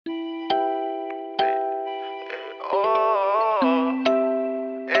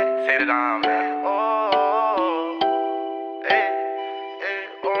ItzTaeDaDon, man. Oh, hey, hey,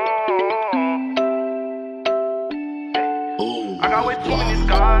 oh. I got way too many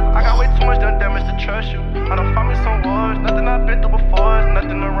scars. I got way too much done damage to trust you. I done fought me some wars. Nothing I've been through before. It's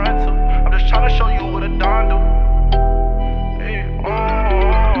nothing to run to. I'm just trying to show you what a Don do. Hey,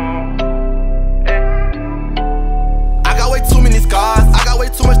 I got way too many scars. I got way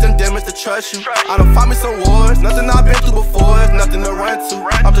too much done damage to trust you. I done fought me some wars. Nothing I've been through before. It's nothing to run to.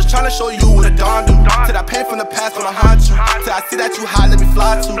 I'm just trying to show you what a Don do. Till that pain from the past when I haunt you. Till I see that you high, let me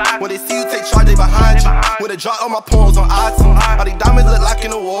fly too. When they see you take charge, they behind you. When they drop all my poems on iTunes. All these diamonds look like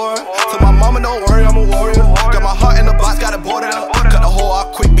in a war. So my mama don't worry, I'm a warrior. Got my heart in the box, got it boarded up. Cut the hole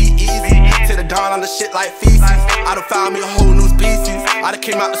out quick, be easy. ItzTaeDaDon on the shit like feces. I done found me a whole new species. I done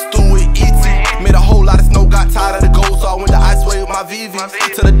came out the stew with E.T. Made a whole lot of snow, got tired of the gold, so I went to ice way with my VVs.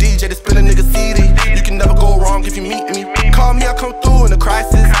 To the DJ to spin a nigga CD. You can never go wrong if you meet me. Call me, I come through in the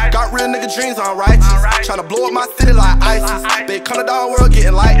crisis. Got real nigga dreams, I'm righteous. Tryna blow up my city like ISIS. They come to the world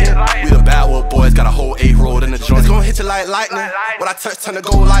getting lightning. We the Badwood boys, got a whole 8 rolled in the joint. It's gon' hit you like lightning. When I touch, turn to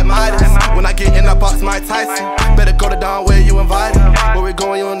gold like Midas. When I get in that box, Mike Tyson. Better go to down where you invited. Where we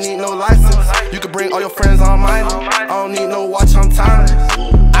going, you don't need no license. You can bring all your friends on mine. I don't need no watch, I'm timeless.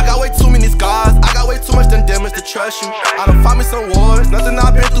 I got way too many scars. I got way too much done damage to trust you. I done fought me some wars. Nothing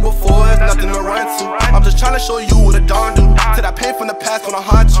I've been through before. It's nothing to run to. I'm just trying to show you what a Don do. Till that pain from the past when I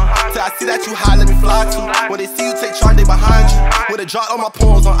haunt you. Till I see that you high, let me fly too. When they see you take charge, they behind you. When they drop all my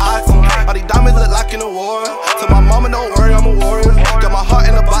poems on iTunes. All these diamonds look like in a war. So my mama don't worry, I'm a warrior. Got my heart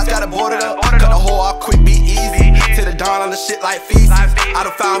in the box, got it boarded up. Cut the hole out quick, be easy. ItzTaeDaDon on the shit like feces. I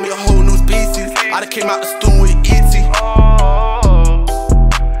done found me a whole new species. I done came out the